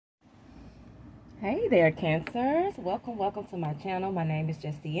Hey there, Cancers. Welcome to my channel. My name is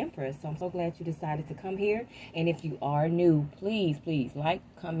JessDempress. So I'm so glad you decided to come here. And if you are new, please like,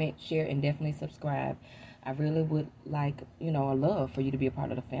 comment, share, and definitely subscribe. I really would like, a love for you to be a part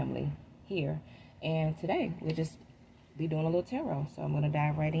of the family here. And today, we'll just be doing a little tarot. So I'm going to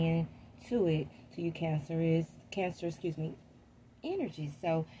dive right into it to you, Cancer, energy.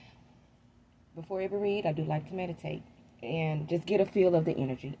 So before every read, I do like to meditate and just get a feel of the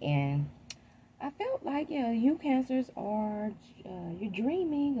energy. And I felt like, you Cancers are, you're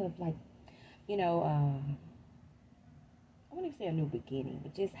dreaming of I wouldn't say a new beginning,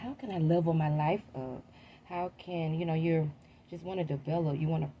 but just how can I level my life up? How can, you're just want to develop, you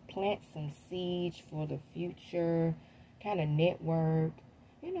want to plant some seeds for the future, kind of network,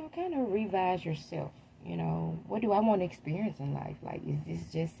 kind of revise yourself. What do I want to experience in life? Like, is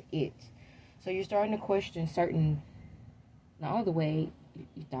this just it? So you're starting to question certain, not the way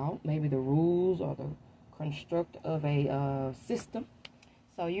you thought, maybe the rules or the construct of a system.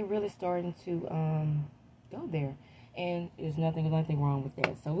 So you're really starting to go there, and there's nothing wrong with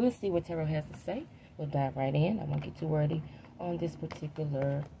that. So we'll see what tarot has to say. We'll dive right in. I won't get too wordy on this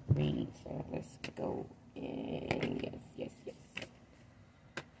particular read. So let's go in. Yes.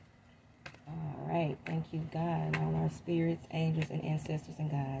 All right. Thank you, God, and all our spirits, angels, and ancestors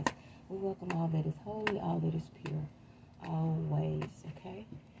and guides. We welcome all that is holy, all that is pure, always. Okay.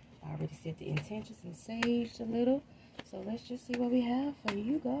 I already set the intentions and saged a little. So let's just see what we have for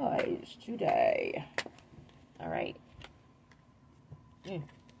you guys today. All right.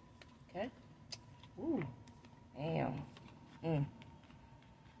 Okay. Ooh. Damn.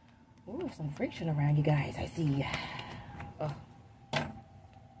 Ooh, some friction around you guys. I see. Oh.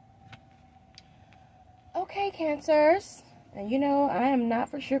 Okay, Cancers. And I am not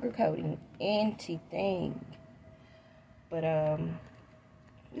for sugarcoating anything. But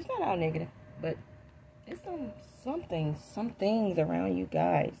it's not all negative, but it's some things around you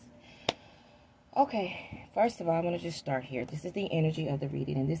guys. Okay, first of all, I'm going to just start here. This is the energy of the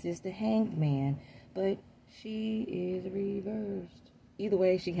reading, and this is the Hanged Man, but she is reversed. Either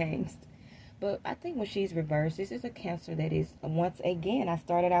way, she hangs. But I think when she's reversed, this is a Cancer that is, once again, I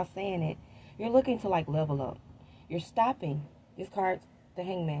started out saying it, you're looking to level up. You're stopping. This card, the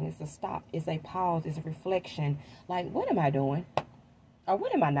Hanged Man, is a stop. It's a pause. It's a reflection. Like, what am I doing? Or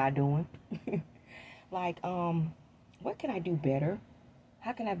what am I not doing? What can I do better?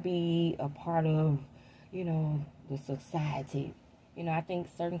 How can I be a part of, the society? I think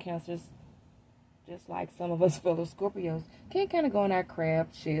certain Cancers, just like some of us fellow Scorpios, can kind of go in our crab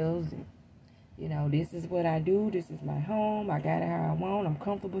shells. And, this is what I do. This is my home. I got it how I want. I'm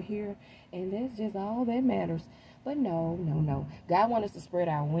comfortable here. And that's just all that matters. But no. God wants us to spread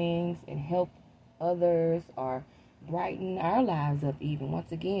our wings and help others or brighten our lives up even.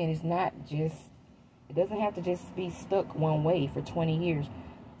 Once again, it doesn't have to just be stuck one way for 20 years.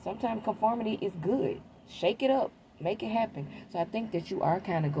 Sometimes conformity is good. Shake it up. Make it happen. So I think that you are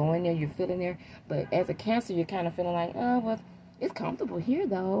kind of going there. You're feeling there. But as a Cancer, you're kind of feeling like, oh, well, it's comfortable here,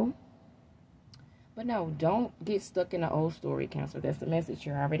 though. But no, don't get stuck in the old story, Cancer. That's the message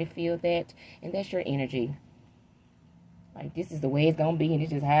here. I already feel that. And that's your energy. Like, this is the way it's going to be, and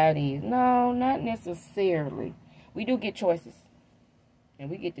it's just how it is. No, not necessarily. We do get choices. And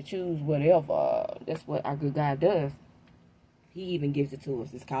we get to choose whatever. That's what our good God does. He even gives it to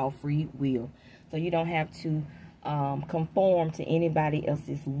us. It's called free will. So you don't have to conform to anybody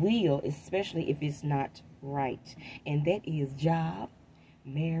else's will, especially if it's not right. And that is job,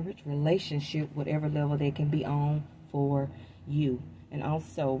 marriage, relationship, whatever level they can be on for you. And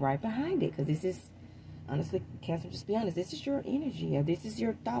also right behind it, because this is, honestly, Cancer, just be honest, this is your energy. This is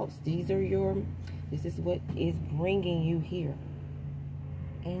your thoughts. This is what is bringing you here.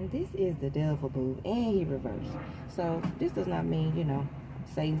 And this is the devil, boo. And he reversed. So this does not mean,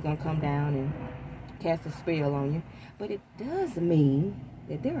 Satan's going to come down and cast a spell on you. But it does mean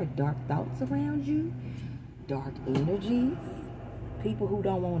that there are dark thoughts around you. Dark energies. People who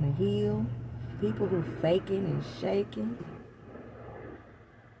don't want to heal. People who faking and shaking.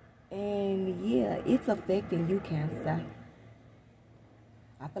 And yeah, it's affecting you, Cancer.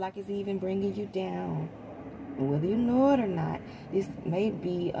 I feel like it's even bringing you down. And whether you know it or not, this may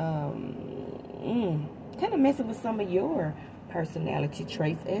be kind of messing with some of your personality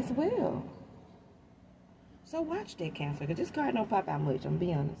traits as well. So watch that, Cancer, because this card don't pop out much, I'm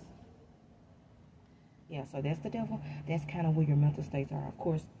be honest. Yeah, so that's the devil. That's kind of where your mental states are. Of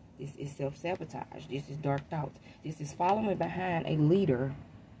course, this is self-sabotage. This is dark thoughts. This is following behind a leader,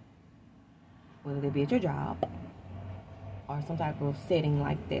 whether they be at your job or some type of setting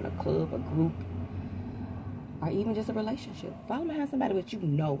like that, a club, a group. or even just a relationship. Falling behind somebody that you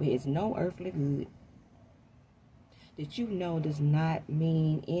know is no earthly good, that you know does not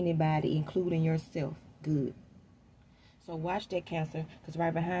mean anybody, including yourself, good. So watch that, Cancer, because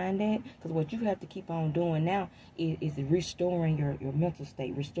right behind that, because what you have to keep on doing now is restoring your mental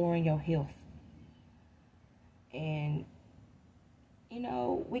state, restoring your health. And, you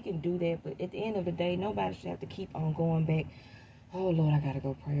know, we can do that, but at the end of the day, nobody should have to keep on going back. Oh, Lord, I got to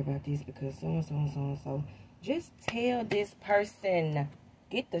go pray about this because so-and-so and so-and-so. Just tell this person,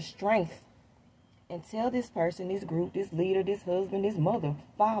 get the strength, and tell this person, this group, this leader, this husband, this mother,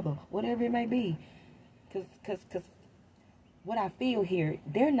 father, whatever it may be. Because what I feel here,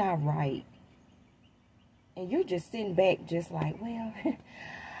 they're not right. And you're just sitting back just like, well,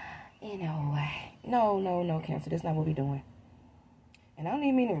 you know, no, Cancer, that's not what we're doing. And I don't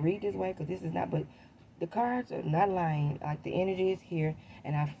even mean to read this way because this is not, but the cards are not lying. Like, the energy is here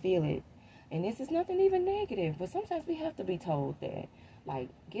and I feel it. And this is nothing even negative, but sometimes we have to be told that. Like,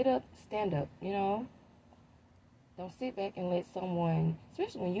 get up, stand up, you know. Don't sit back and let someone,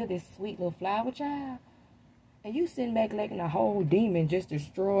 especially when you're this sweet little flower child, and you sitting back letting a whole demon just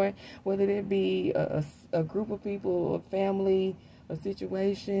destroy, whether it be a group of people, a family, a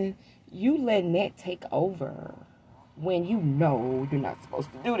situation, you letting that take over when you know you're not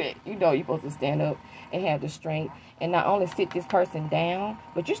supposed to do that. You know you're supposed to stand up and have the strength and not only sit this person down,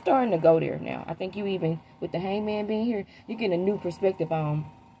 but you're starting to go there now. I think you even, with the hangman being here, you're getting a new perspective on,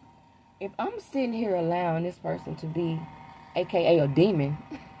 if I'm sitting here allowing this person to be, aka a demon,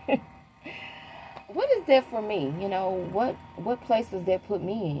 what is that for me? You know, what place does that put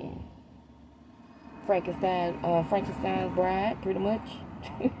me in? Frankenstein's bride, pretty much.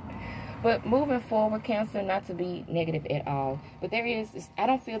 But moving forward, Cancer, not to be negative at all, but there is, I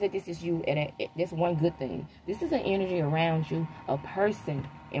don't feel that this is you, that's one good thing. This is an energy around you, a person,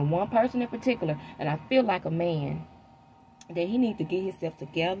 and one person in particular, and I feel like a man, that he needs to get himself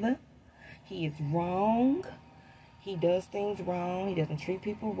together. He is wrong. He does things wrong. He doesn't treat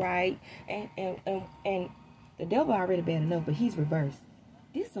people right. And the devil already bad enough, but he's reversed.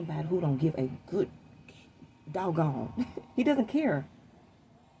 This is somebody who don't give a good doggone. He doesn't care.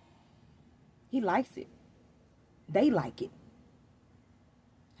 He likes it. They like it.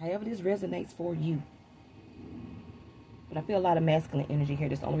 However this resonates for you. But I feel a lot of masculine energy here.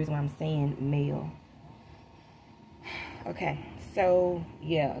 That's the only reason why I'm saying male. Okay. So,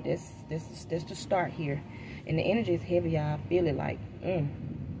 yeah. This is the start here. And the energy is heavy, y'all. I feel it like,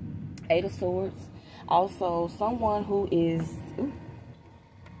 Eight of Swords. Also, someone who is,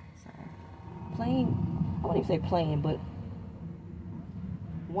 playing, I wouldn't even say playing, but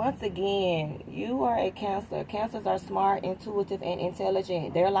once again, you are a Cancer. Cancers are smart, intuitive, and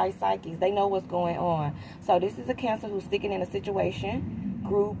intelligent. They're like psychics. They know what's going on. So this is a Cancer who's sticking in a situation,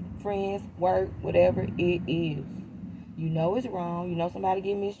 group, friends, work, whatever it is. You know it's wrong. You know somebody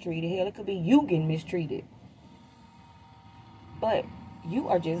getting mistreated. Hell, it could be you getting mistreated. But you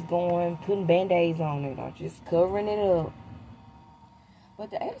are just putting band-aids on it or just covering it up.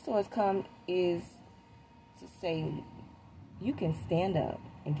 But the Eight of Swords is to say you can stand up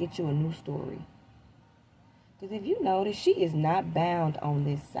and get you a new story. Because if you notice, she is not bound on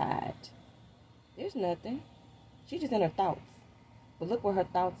this side. There's nothing. She's just in her thoughts. But look where her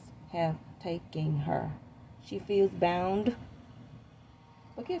thoughts have taken her. She feels bound.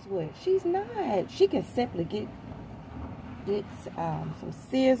 But guess what? She's not. She can simply get some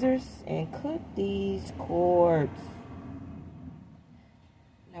scissors and cut these cords.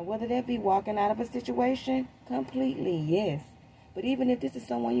 Now, whether that be walking out of a situation, completely, yes. But even if this is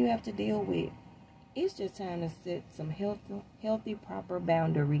someone you have to deal with, it's just time to set some healthy, proper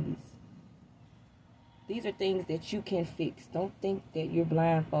boundaries. These are things that you can fix. Don't think that you're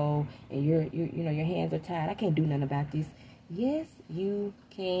blindfold and your hands are tied. I can't do nothing about this. Yes, you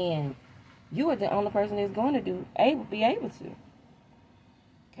can. You are the only person that's going to be able to.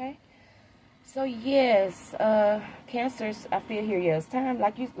 Okay? So yes, Cancers, I feel here, yes, time,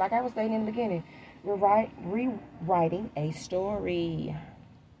 like I was saying in the beginning, rewriting a story.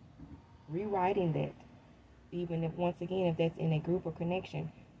 Rewriting that. Even if, once again, if that's in a group or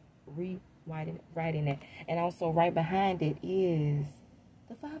connection, writing that. And also right behind it is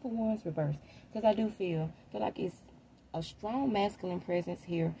the Five of Wands reversed. Because I do feel like it's a strong masculine presence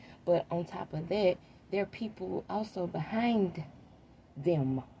here, but on top of that, there are people also behind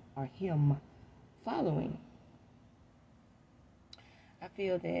them or him following. I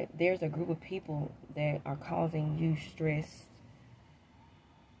feel that there's a group of people that are causing you stress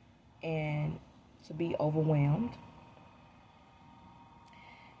and to be overwhelmed.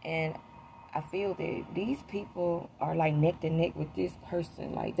 And I feel that these people are like neck to neck with this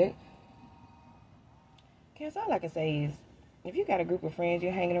person. Like that. Cancer, all I can say is, if you got a group of friends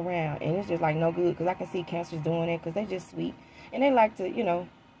you're hanging around and it's just like no good, because I can see Cancers doing it because they just sweet and they like to,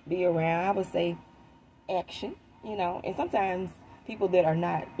 be around. I would say action, and sometimes people that are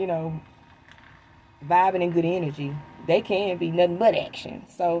not, vibing in good energy, they can be nothing but action.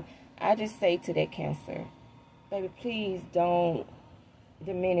 So I just say to that Cancer, baby, please don't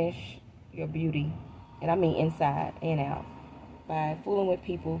diminish your beauty, and I mean inside and out, by fooling with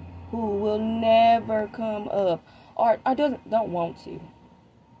people who will never come up or don't want to.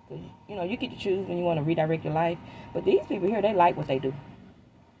 Because, you get to choose when you want to redirect your life. But these people here, they like what they do.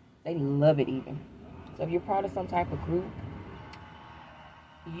 They love it even. So if you're part of some type of group,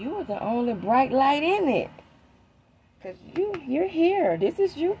 you are the only bright light in it. Because you're here. This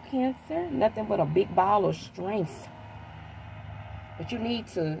is you, Cancer. Nothing but a big ball of strength. But you need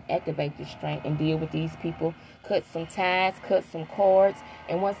to activate this strength and deal with these people. Cut some ties, cut some cords.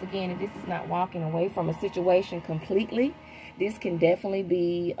 And once again, if this is not walking away from a situation completely, this can definitely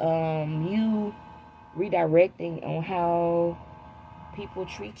be you redirecting on how people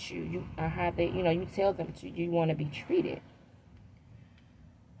treat you. Or how they, you tell them you want to be treated.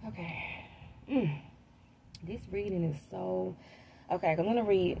 Okay. This reading is so... Okay, I'm going to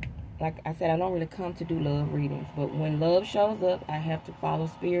read... Like I said, I don't really come to do love readings. But when love shows up, I have to follow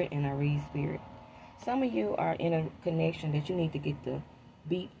spirit and I read spirit. Some of you are in a connection that you need to get the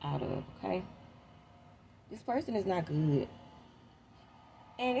beat out of, okay? This person is not good.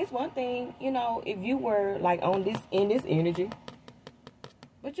 And it's one thing, if you were like in this energy,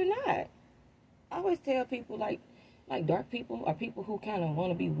 but you're not. I always tell people like dark people are people who kind of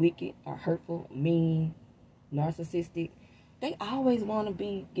want to be wicked or hurtful, mean, narcissistic. They always want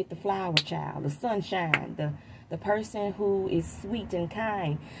to get the flower child, the sunshine, the person who is sweet and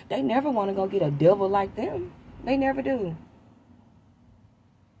kind. They never want to go get a devil like them. They never do.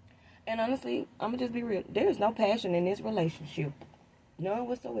 And honestly, I'm going to just be real. There's no passion in this relationship. None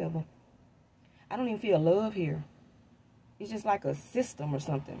whatsoever. I don't even feel love here. It's just like a system or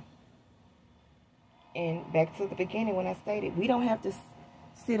something. And back to the beginning when I stated, we don't have to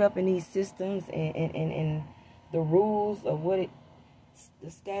sit up in these systems and the rules of the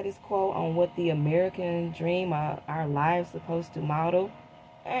status quo on what the American dream, our lives supposed to model.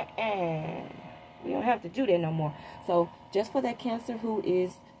 We don't have to do that no more. So just for that Cancer who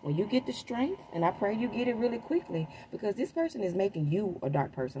is, when you get the strength, and I pray you get it really quickly, because this person is making you a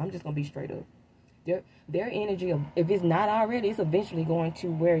dark person. I'm just going to be straight up. Their energy, if it's not already, it's eventually going to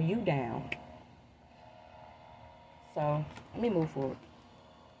wear you down. So let me move forward.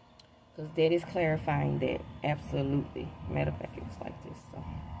 Because that is clarifying that. Absolutely. Matter of fact, it was like this. So.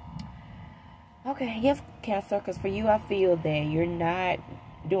 Okay, yes, Cancer. Because for you, I feel that you're not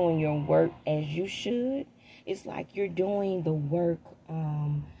doing your work as you should. It's like you're doing the work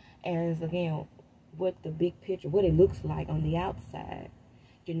as, again, what the big picture, what it looks like on the outside.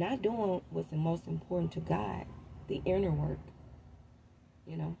 You're not doing what's the most important to God, the inner work.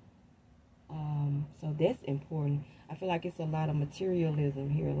 So that's important. I feel like it's a lot of materialism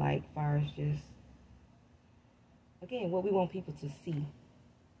here, like far as just, again, what we want people to see,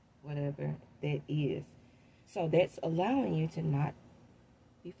 whatever that is. So that's allowing you to not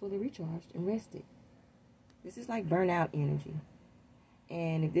be fully recharged and rested. This is like burnout energy.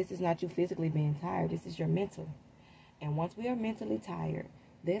 And if this is not you physically being tired, this is your mental. And once we are mentally tired,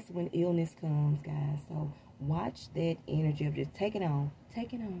 that's when illness comes, guys. So watch that energy of just take it on.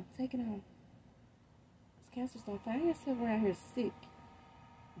 Cancers, don't find yourself around here sick,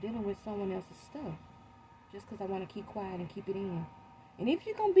 dealing with someone else's stuff, just because I want to keep quiet and keep it in. And if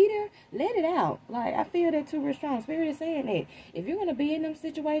you're going to be there, let it out. Like, I feel that too real strong. Spirit is saying that. If you're going to be in them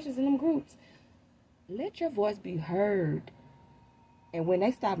situations, in them groups, let your voice be heard. And when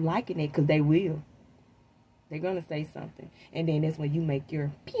they stop liking it, because they will, they're going to say something. And then that's when you make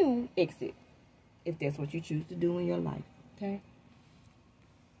your exit, if that's what you choose to do in your life. Okay?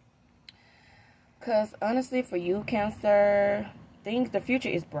 Because honestly, for you, Cancer, the future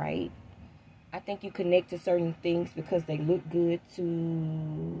is bright. I think you connect to certain things because they look good to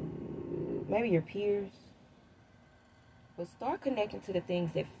maybe your peers. But start connecting to the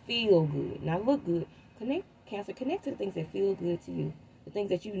things that feel good. Not look good. Cancer, connect to the things that feel good to you. The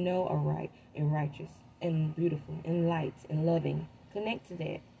things that you know are right and righteous and beautiful and light and loving. Connect to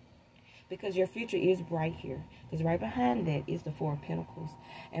that. Because your future is bright here. Because right behind that is the Four of Pentacles.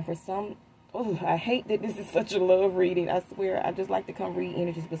 And for some... Oh, I hate that this is such a love reading. I swear, I just like to come read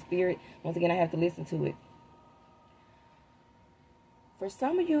energies, but spirit, once again, I have to listen to it. For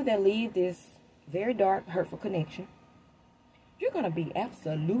some of you that leave this very dark, hurtful connection, you're going to be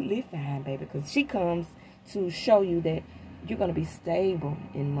absolutely fine, baby, because she comes to show you that you're going to be stable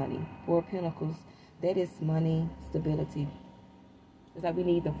in money. Four of Pentacles, That is money stability. It's like we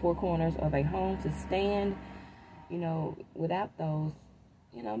need the four corners of a home to stand. You know, without those,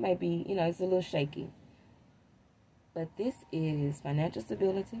 you know, maybe, you know, it's a little shaky. But this is financial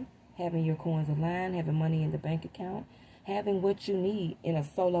stability, having your coins aligned, having money in the bank account, having what you need in a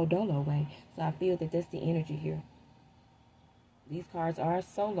solo dolo way. So I feel that that's the energy here. These cards are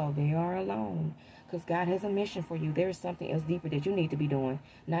solo. They are alone. Because God has a mission for you. There is something else deeper that you need to be doing.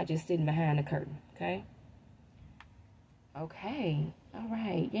 Not just sitting behind the curtain. Okay? Okay. All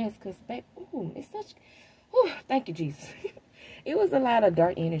right. Yes, because, it's such... Ooh, thank you, Jesus. It was a lot of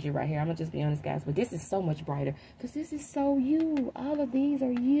dark energy right here. I'm going to just be honest, guys. But this is so much brighter. Because this is so you. All of these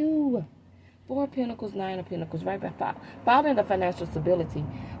are you. 4 of Pentacles, 9 of Pentacles, right by 5. Following the financial stability.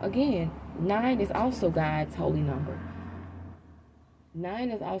 Again, 9 is also God's holy number.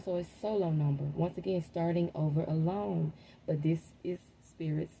 9 is also a solo number. Once again, starting over alone. But this is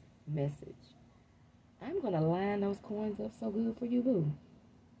Spirit's message. I'm going to line those coins up so good for you, boo.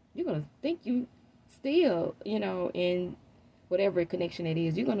 You're going to think you still, you know, in whatever connection it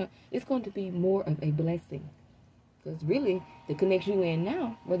is. It's going to be more of a blessing. Because really, the connection you're in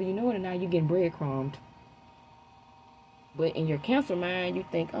now, whether you know it or not, you're getting breadcrumbed. But in your Cancer mind, you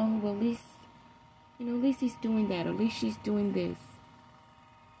think, oh, well, at least, you know, at least he's doing that. Or at least she's doing this.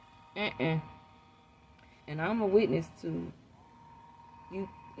 And I'm a witness to you,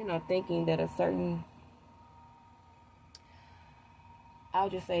 you know, thinking that a certain, I'll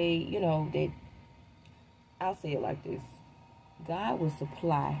just say, you know, that, I'll say it like this. God will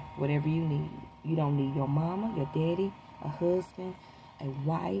supply whatever you need. You don't need your mama, your daddy, a husband, a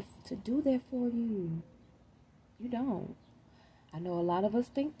wife to do that for you. You don't. I know a lot of us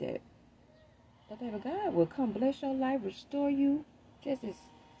think that. But baby, God will come bless your life, restore you, just as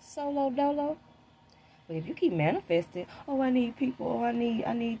solo dolo. But if you keep manifesting, oh, I need people, oh, I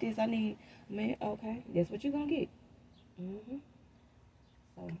need this, I need, man, okay, that's what you're going to get.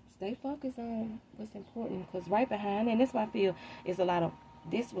 So stay focused on what's important, because right behind, and that's why I feel it's a lot of,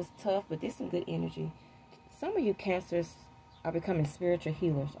 this was tough, but there's some good energy. Some of you Cancers are becoming spiritual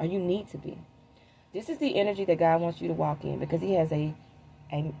healers, or you need to be. This is the energy that God wants you to walk in, because he has a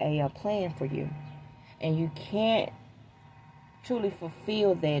plan for you. And you can't truly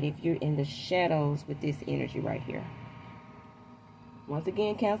fulfill that if you're in the shadows with this energy right here. Once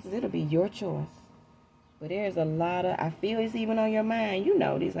again, Cancers, it'll be your choice. But there's a lot of, I feel it's even on your mind. You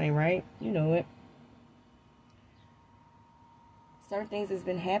know this ain't right. You know it. Certain things has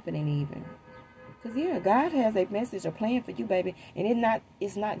been happening even. Because, yeah, God has a message, a plan for you, baby. And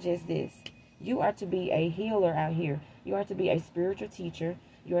it's not just this. You are to be a healer out here. You are to be a spiritual teacher.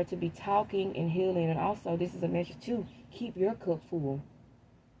 You are to be talking and healing. And also, this is a message too. Keep your cup full.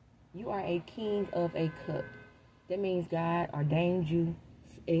 You are a king of a cup. That means God ordained you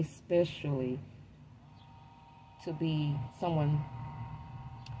especially to be someone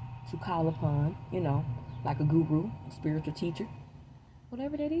to call upon, you know, like a guru, a spiritual teacher,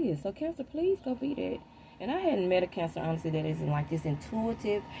 whatever that is. So Cancer, please go be that. And I hadn't met a Cancer, honestly, that isn't like this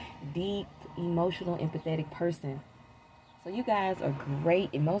intuitive, deep, emotional, empathetic person. So you guys are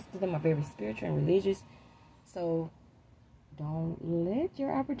great, and most of them are very spiritual and religious. So don't let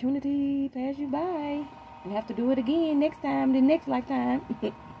your opportunity pass you by. You have to do it again next time, the next lifetime.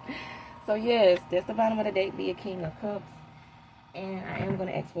 So yes, that's the bottom of the deck. Be a king of cups. And I am going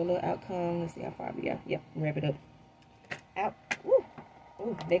to ask for a little outcome. Let's see how far we are. Yep, wrap it up. Out. Ooh.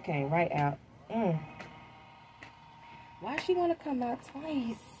 Ooh, that came right out. Why she want to come out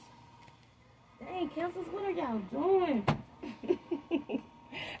twice? Dang, Cancers, what are y'all doing?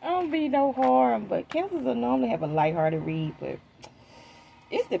 I don't be no harm, but Cancers will normally have a lighthearted read, but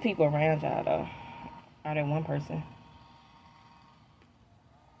it's the people around y'all, though. Or that one person.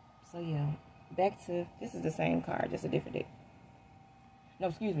 So, yeah. Back to, this is the same card, just a different deck. No,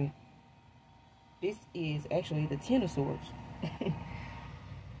 excuse me. This is actually the Ten of Swords.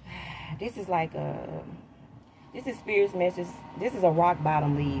 This is like a, this is Spirit's message. This is a rock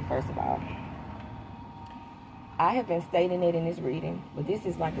bottom lead, first of all. I have been stating it in this reading, but this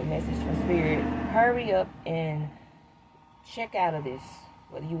is like a message from Spirit. Hurry up and check out of this.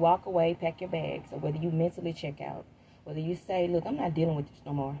 Whether you walk away, pack your bags, or whether you mentally check out. Whether you say, look, I'm not dealing with this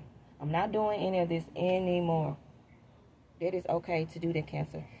no more. I'm not doing any of this anymore. That is okay to do that,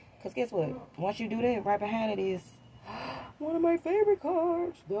 Cancer. Because guess what? Once you do that, right behind it is one of my favorite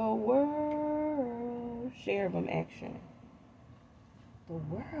cards. The World. Cherubim action. The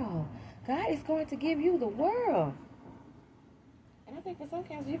world. God is going to give you the world. And I think for some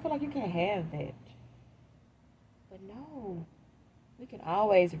Cancers, you feel like you can't have that. But no. We can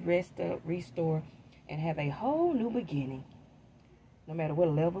always rest up, restore, and have a whole new beginning. no matter what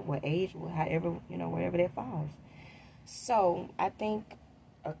level, what age, however, wherever that falls. So I think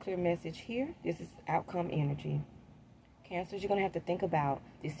a clear message here, this is outcome energy. Cancers, you're going to have to think about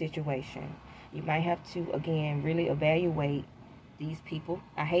this situation. You might have to, again, really evaluate these people.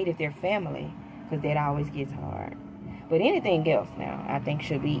 I hate if they're family, because that always gets hard. But anything else now, I think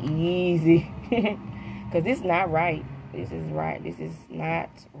should be easy. Because this is not right. This is right. This is not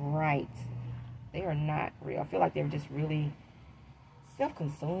right. They are not real. I feel like they're just really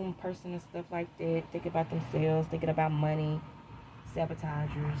self-consumed person and stuff like that. Thinking about themselves, thinking about money,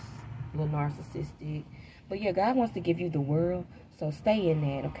 sabotagers, a little narcissistic. But yeah, God wants to give you the world, so stay in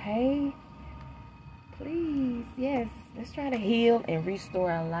that, okay? Please, yes. Let's try to heal and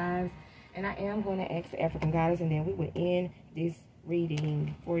restore our lives. And I am going to ask the African goddess, and then we will end this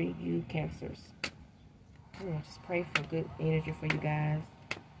reading for you, Cancers. Just pray for good energy for you guys.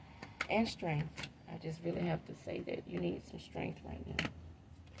 And strength. I just really have to say that you need some strength right now.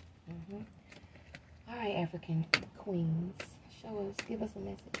 All right, African queens. Show us, give us a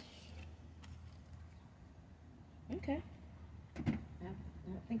message. Okay.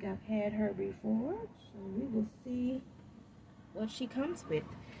 I think I've had her before, so we will see what she comes with.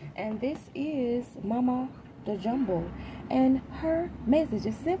 And this is Mama the Jumbo, and her message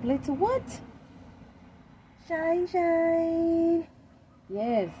is simply to what? Shine, shine.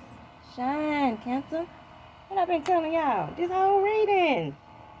 Yes, shine, Cancer. What I've been telling y'all this whole reading.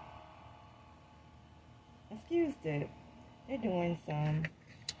 Excuse that. They're doing some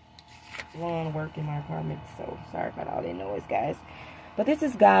lawn work in my apartment, so sorry about all that noise, guys. But this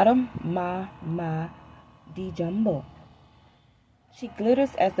is Gotham, Mama the Jumbo. She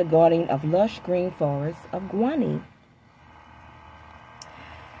glitters as the guardian of lush green forests of Guani.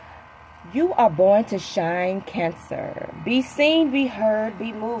 You are born to shine, Cancer. Be seen, be heard,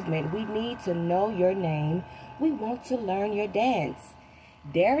 be movement. We need to know your name. We want to learn your dance.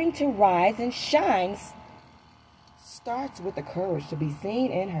 Daring to rise and shine starts with the courage to be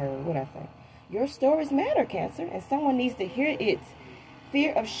seen and heard. What I say? Your stories matter, Cancer, and someone needs to hear it.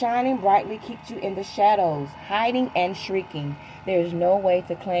 Fear of shining brightly keeps you in the shadows, hiding and shrieking. There is no way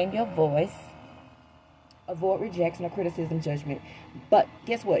to claim your voice. Avoid rejection or criticism, judgment. But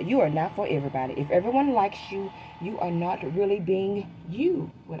guess what? You are not for everybody. If everyone likes you, you are not really being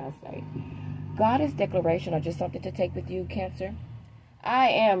you, what I say. Goddess declaration or just something to take with you, Cancer. I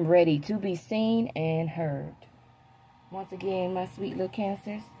am ready to be seen and heard. Once again, my sweet little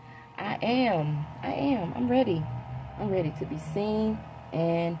Cancers, I'm ready. I'm ready to be seen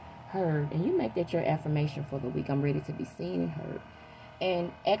and heard. And you make that your affirmation for the week. I'm ready to be seen and heard.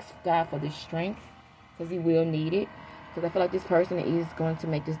 And ask God for this strength, because he will need it. Because I feel like this person is going to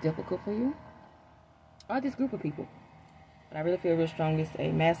make this difficult for you. Or this group of people. But I really feel real strong it's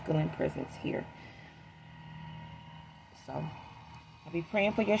a masculine presence here. So, I'll be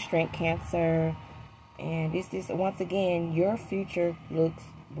praying for your strength, Cancer. And this is, once again, your future looks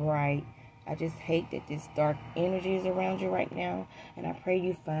bright. I just hate that this dark energy is around you right now. And I pray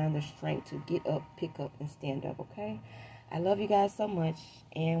you find the strength to get up, pick up, and stand up, okay? I love you guys so much.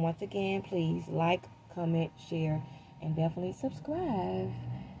 And once again, please like, comment, share, and definitely subscribe.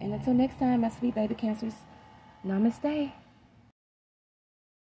 And until next time, my sweet baby Cancers, namaste.